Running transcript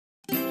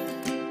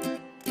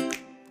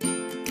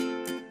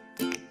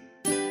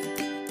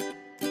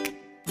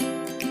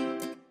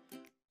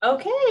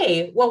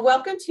Okay, well,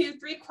 welcome to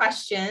Three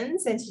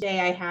Questions. And today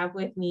I have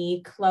with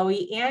me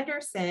Chloe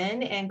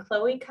Anderson. And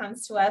Chloe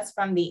comes to us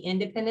from the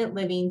Independent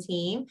Living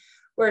team,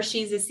 where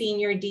she's a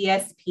senior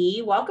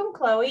DSP. Welcome,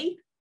 Chloe.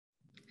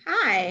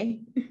 Hi.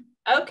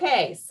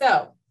 Okay,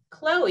 so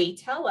Chloe,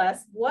 tell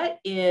us, what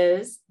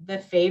is the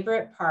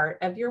favorite part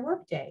of your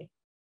workday?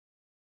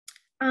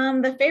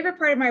 The favorite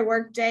part of my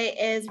workday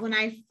is when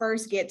I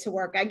first get to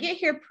work. I get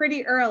here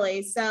pretty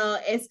early, so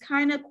it's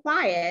kind of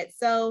quiet.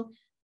 So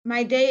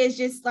my day is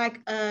just like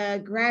a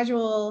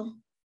gradual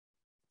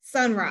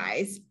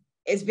sunrise.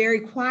 It's very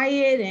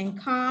quiet and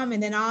calm,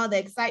 and then all the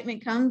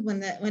excitement comes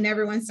when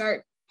everyone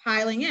starts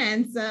piling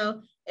in.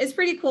 So it's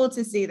pretty cool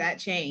to see that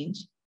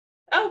change.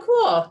 Oh,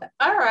 cool.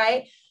 All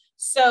right.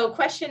 So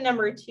question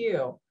number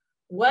two,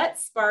 what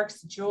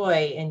sparks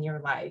joy in your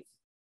life?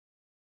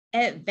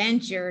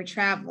 Adventure,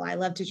 travel. I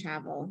love to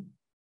travel.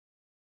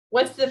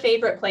 What's the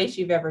favorite place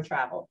you've ever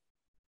traveled?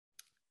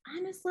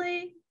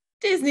 Honestly,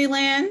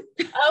 Disneyland.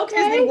 Disney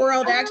Okay.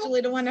 World, actually,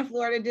 the one in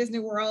Florida, Disney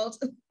World.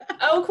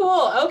 Oh,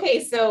 cool.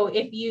 Okay. So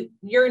if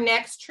your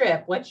next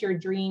trip, what's your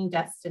dream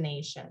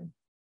destination?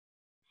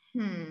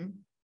 Hmm.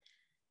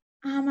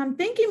 I'm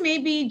thinking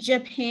maybe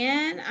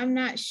Japan. I'm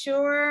not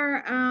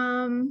sure.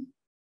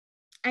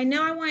 I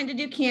know I wanted to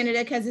do Canada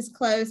because it's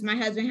close. My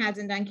husband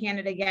hasn't done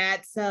Canada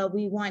yet, so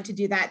we want to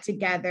do that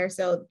together.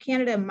 So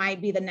Canada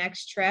might be the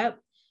next trip,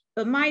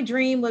 but my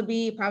dream would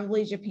be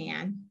probably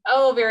Japan.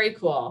 Oh, very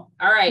cool.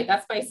 All right.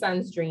 That's my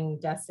son's dream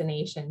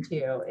destination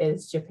too,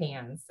 is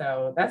Japan.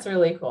 So that's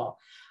really cool.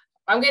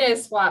 I'm going to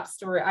swap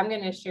story. I'm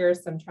going to share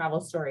some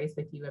travel stories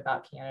with you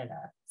about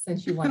Canada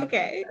since you want to go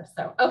Okay. there.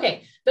 So,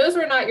 okay, those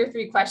were not your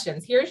three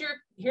questions. Here's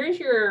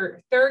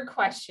your third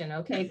question.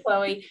 Okay,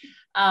 Chloe,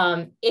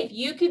 if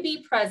you could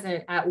be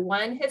present at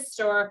one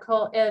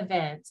historical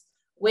event,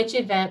 which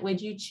event would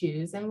you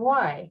choose and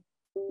why?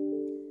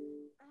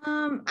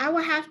 I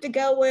would have to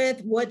go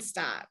with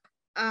Woodstock.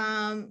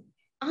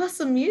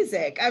 Awesome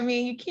music. I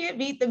mean, you can't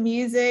beat the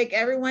music.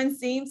 Everyone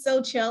seems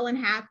so chill and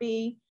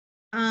happy.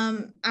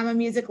 I'm a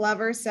music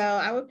lover, so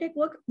I would pick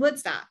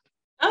Woodstock.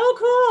 Oh,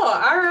 cool.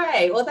 All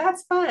right. Well,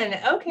 that's fun.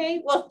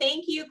 Okay. Well,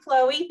 thank you,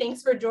 Chloe.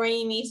 Thanks for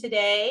joining me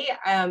today.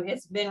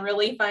 It's been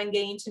really fun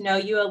getting to know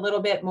you a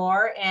little bit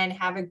more, and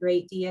have a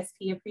great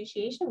DSP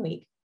Appreciation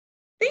Week.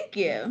 Thank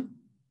you.